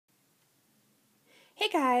Hey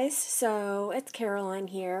guys, so it's Caroline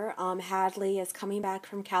here. Hadley is coming back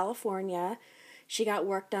from California. She got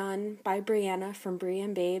work done by Brianna from Bri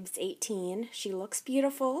and Babes 18. She looks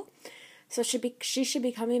beautiful, so she should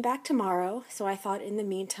be coming back tomorrow. So I thought in the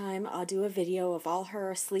meantime I'll do a video of all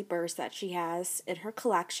her sleepers that she has in her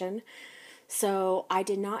collection. So I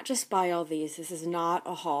did not just buy all these. This is not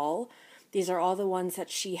a haul. These are all the ones that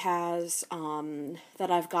she has that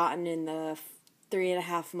I've gotten in the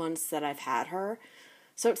 3.5 months that I've had her.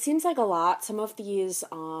 So it seems like a lot. Some of these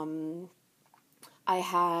I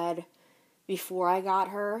had before I got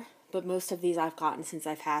her, but most of these I've gotten since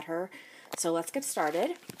I've had her. So let's get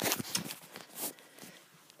started.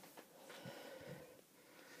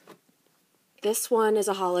 This one is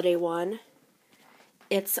a holiday one.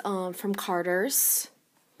 It's from Carter's.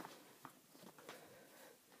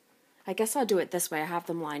 I guess I'll do it this way. I have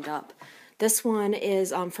them lined up. This one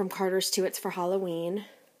is from Carter's too. It's for Halloween.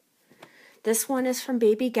 This one is from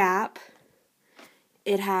Baby Gap.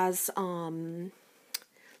 It has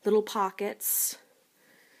little pockets.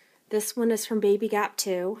 This one is from Baby Gap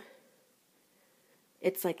too.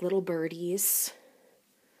 It's like little birdies.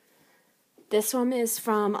 This one is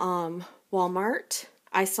from Walmart.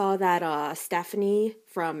 I saw that Stephanie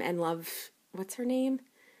from In Love, what's her name?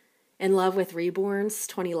 In Love with Reborns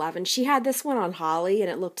 2011. She had this one on Holly and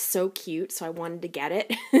it looked so cute, so I wanted to get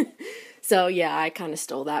it. So yeah, I kind of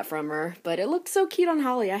stole that from her, but it looked so cute on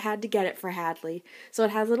Holly. I had to get it for Hadley. So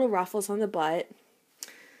it has little ruffles on the butt.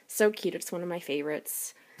 So cute. It's one of my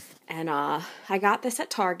favorites. And I got this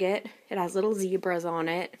at Target. It has little zebras on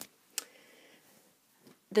it.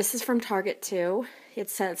 This is from Target too.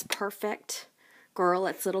 It says Perfect Girl.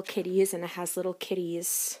 It's little kitties and it has little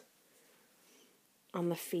kitties on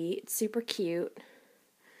the feet. It's super cute.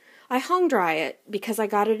 I hung dry it because I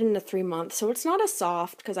got it in the 3 months, so it's not as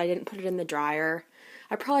soft because I didn't put it in the dryer.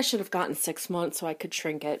 I probably should have gotten 6 months so I could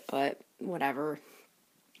shrink it, but whatever.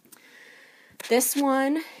 This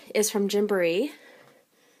one is from Gymboree.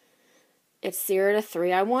 It's 0 to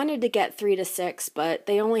 3. I wanted to get 3 to 6, but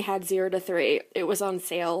they only had 0 to 3. It was on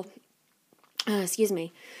sale. Excuse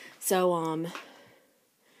me. So,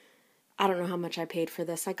 I don't know how much I paid for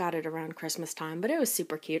this. I got it around Christmas time, but it was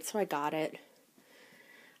super cute, so I got it.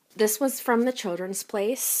 This was from the Children's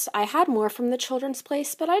Place. I had more from the Children's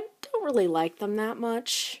Place, but I don't really like them that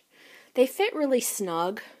much. They fit really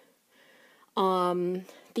snug.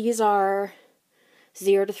 These are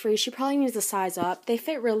 0 to 3. She probably needs a size up. They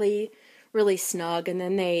fit really, really snug, and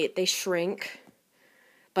then they shrink.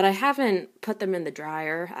 But I haven't put them in the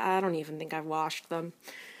dryer. I don't even think I've washed them.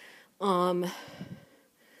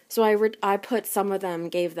 So I put some of them,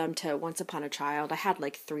 gave them to Once Upon a Child. I had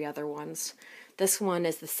like 3 other ones. This one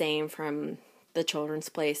is the same from the Children's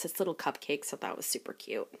Place. It's little cupcakes, so that was super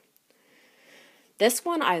cute. This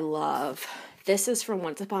one I love. This is from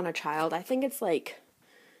Once Upon a Child. I think it's like,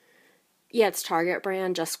 yeah, it's Target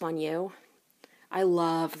brand, Just One You. I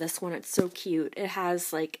love this one. It's so cute. It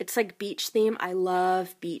has like, it's like beach theme. I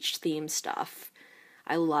love beach theme stuff.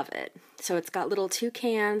 I love it. So it's got little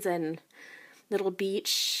toucans and little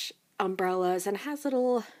beach umbrellas and it has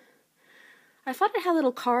little, I thought it had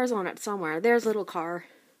little cars on it somewhere. There's a little car.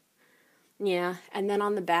 Yeah, and then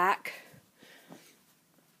on the back,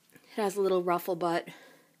 it has a little ruffle butt.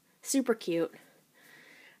 Super cute.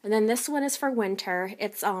 And then this one is for winter.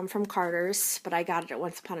 It's from Carter's, but I got it at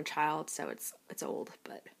Once Upon a Child, so it's old,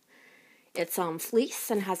 but it's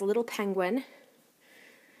fleece and has a little penguin.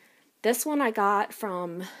 This one I got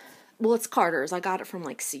from, well, it's Carter's. I got it from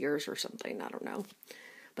like Sears or something, I don't know.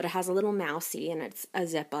 But it has a little mousy and it's a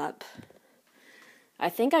zip up. I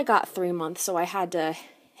think I got 3 months, so I had to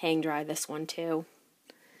hang dry this one too.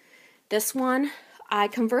 This one, I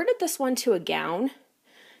converted this one to a gown,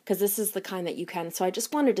 because this is the kind that you can, so I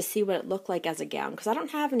just wanted to see what it looked like as a gown, because I don't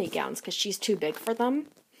have any gowns, because she's too big for them.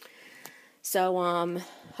 So,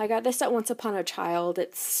 I got this at Once Upon a Child.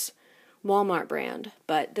 It's Walmart brand,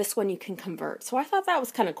 but this one you can convert. So I thought that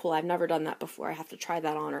was kind of cool. I've never done that before. I have to try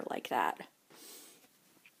that on her like that.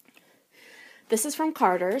 This is from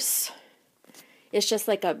Carter's. It's just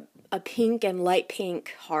like a pink and light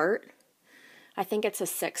pink heart. I think it's a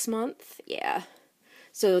 6 month. Yeah.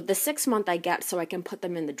 So the 6 month I get so I can put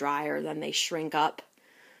them in the dryer. Then they shrink up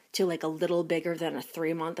to like a little bigger than a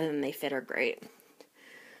 3 month and then they fit her great.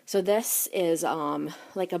 So this is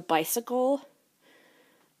like a bicycle,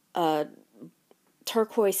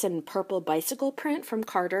 turquoise and purple bicycle print from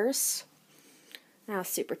Carter's. Now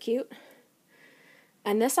super cute.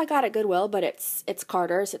 And this I got at Goodwill, but it's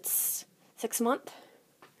Carter's. It's 6 month.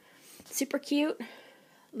 Super cute.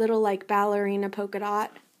 Little like ballerina polka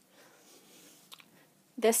dot.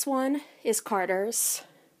 This one is Carter's.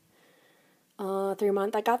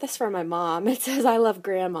 3-month. I got this for my mom. It says, I love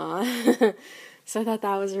grandma. So I thought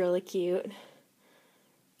that was really cute.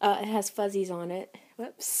 It has fuzzies on it.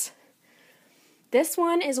 Whoops. This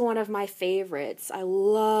one is one of my favorites. I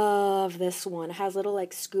love this one. It has little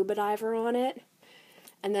like scuba diver on it.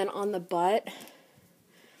 And then on the butt,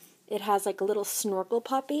 it has like a little snorkel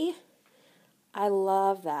puppy. I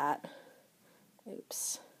love that.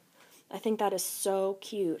 Oops. I think that is so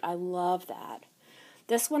cute. I love that.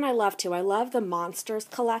 This one I love too. I love the Monsters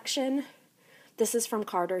collection. This is from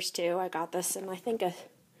Carter's too. I got this in, I think,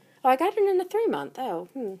 I got it in the 3-month.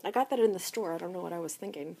 I got that in the store. I don't know what I was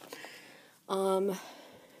thinking. Oh,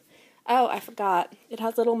 I forgot. It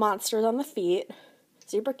has little monsters on the feet.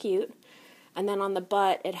 Super cute. And then on the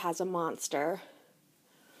butt, it has a monster.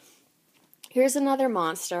 Here's another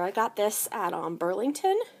monster. I got this at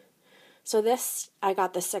Burlington. So this, I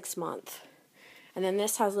got the 6-month. And then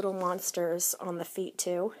this has little monsters on the feet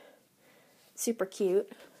too. Super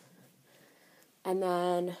cute. And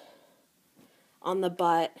then on the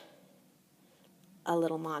butt, a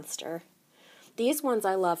little monster. These ones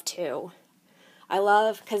I love too. I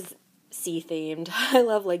love, because sea-themed. I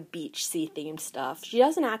love like beach sea-themed stuff. She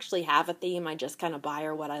doesn't actually have a theme. I just kind of buy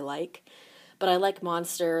her what I like. But I like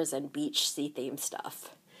monsters and beach sea-themed stuff.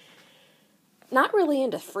 Not really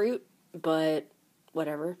into fruit, but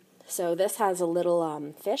whatever. So this has a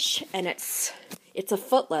little fish, and it's a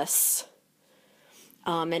footless.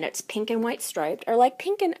 And it's pink and white striped, or like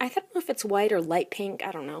pink and, I don't know if it's white or light pink,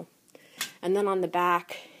 I don't know. And then on the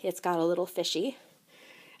back, it's got a little fishy.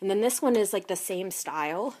 And then this one is like the same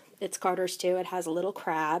style. It's Carter's too. It has a little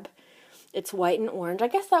crab. It's white and orange. I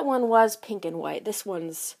guess that one was pink and white. This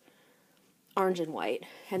one's orange and white.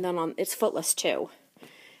 And then it's footless too.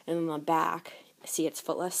 And on the back, see, it's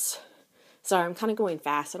footless. Sorry, I'm kind of going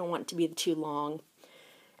fast. I don't want it to be too long.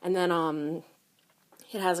 And then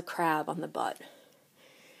it has a crab on the butt.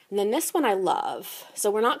 And then this one I love. So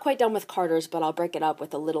we're not quite done with Carter's, but I'll break it up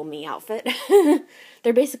with a little me outfit.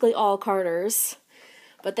 They're basically all Carter's.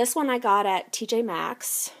 But this one I got at TJ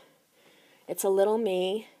Maxx. It's a little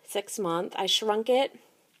me, 6-month. I shrunk it.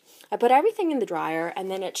 I put everything in the dryer,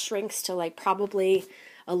 and then it shrinks to like probably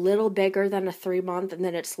a little bigger than a 3-month, and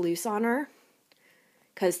then it's loose on her.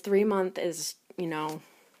 Because 3-month is,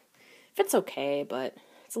 it's okay, but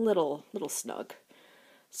it's a little snug.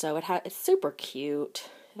 So it's super cute.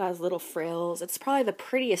 It has little frills. It's probably the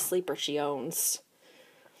prettiest sleeper she owns.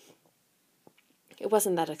 It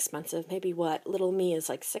wasn't that expensive. Maybe what? Little me is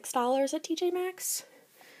like $6 at TJ Maxx.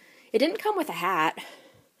 It didn't come with a hat.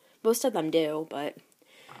 Most of them do, but...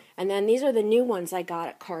 And then these are the new ones I got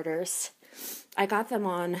at Carter's. I got them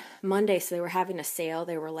on Monday, so they were having a sale.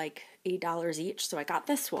 They were like $8 each, so I got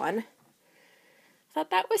this one.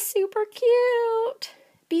 Thought that was super cute.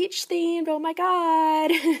 Beach themed, oh my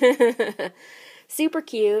god. Super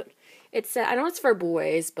cute. I know it's for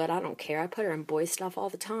boys, but I don't care. I put her in boy stuff all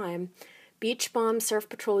the time. Beach Bum Surf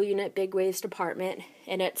Patrol Unit, Big Waves Department,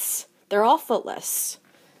 and they're all footless.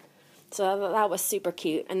 So that was super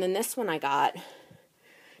cute. And then this one I got,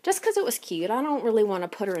 just because it was cute. I don't really want to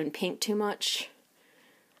put her in pink too much.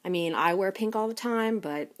 I mean, I wear pink all the time,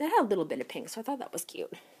 but it had a little bit of pink, so I thought that was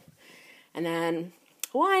cute. And then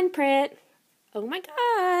Hawaiian print. Oh my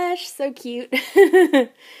gosh, so cute.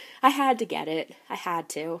 I had to get it. I had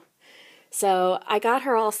to. So I got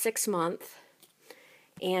her all 6-month.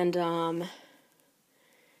 And,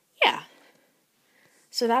 yeah.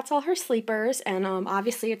 So that's all her sleepers. And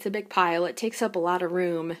obviously it's a big pile. It takes up a lot of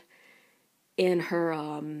room in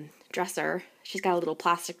her dresser. She's got a little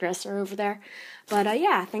plastic dresser over there. But,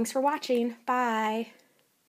 yeah, thanks for watching. Bye.